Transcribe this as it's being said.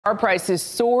Car prices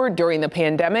soared during the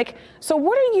pandemic. So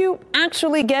what are you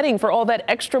actually getting for all that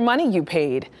extra money you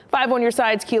paid? 5 on your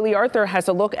side's Keely Arthur has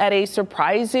a look at a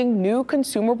surprising new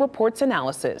Consumer Reports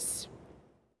analysis.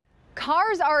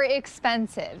 Cars are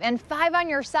expensive, and 5 on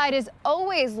your side is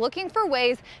always looking for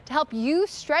ways to help you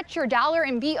stretch your dollar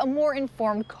and be a more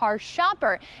informed car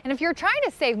shopper. And if you're trying to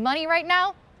save money right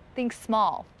now, think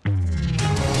small.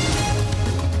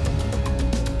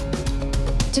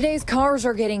 Today's cars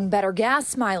are getting better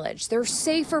gas mileage, they're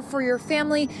safer for your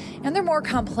family, and they're more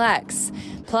complex.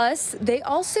 Plus, they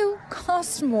also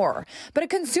cost more. But a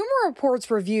Consumer Reports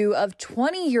review of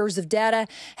 20 years of data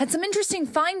had some interesting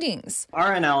findings.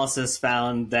 Our analysis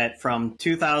found that from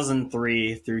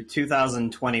 2003 through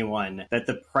 2021, that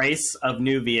the price of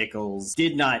new vehicles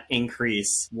did not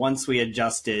increase once we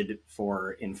adjusted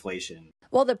for inflation.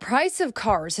 While the price of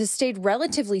cars has stayed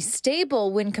relatively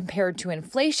stable when compared to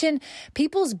inflation,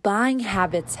 people's buying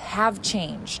habits have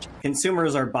changed.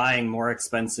 Consumers are buying more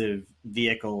expensive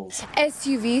vehicles.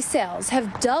 SUV sales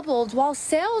have doubled while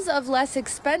sales of less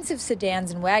expensive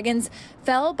sedans and wagons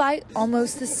fell by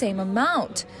almost the same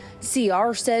amount.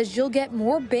 CR says you'll get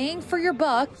more bang for your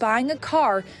buck buying a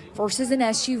car versus an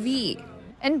SUV.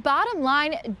 And bottom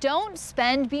line, don't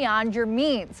spend beyond your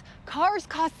means. Cars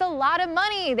cost a lot of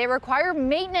money. They require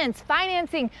maintenance,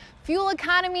 financing, fuel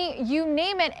economy, you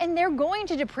name it, and they're going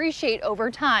to depreciate over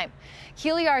time.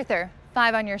 Keely Arthur,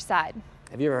 5 on your side.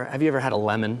 Have you ever had a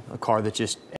lemon, a car that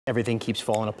just everything keeps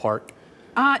falling apart?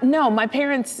 No, my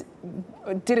parents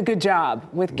did a good job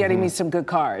with getting me some good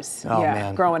cars. Oh, yeah,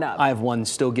 man. growing up. I have one,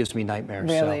 still gives me nightmares.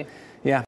 Really? So.